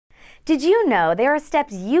Did you know there are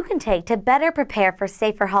steps you can take to better prepare for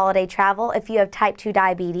safer holiday travel if you have type 2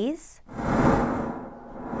 diabetes?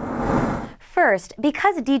 First,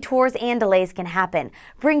 because detours and delays can happen,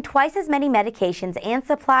 bring twice as many medications and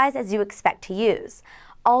supplies as you expect to use.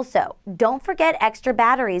 Also, don't forget extra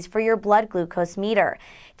batteries for your blood glucose meter.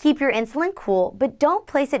 Keep your insulin cool, but don't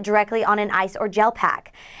place it directly on an ice or gel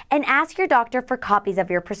pack. And ask your doctor for copies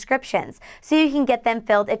of your prescriptions so you can get them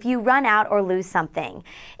filled if you run out or lose something.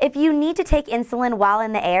 If you need to take insulin while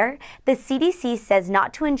in the air, the CDC says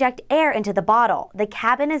not to inject air into the bottle. The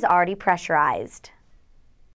cabin is already pressurized.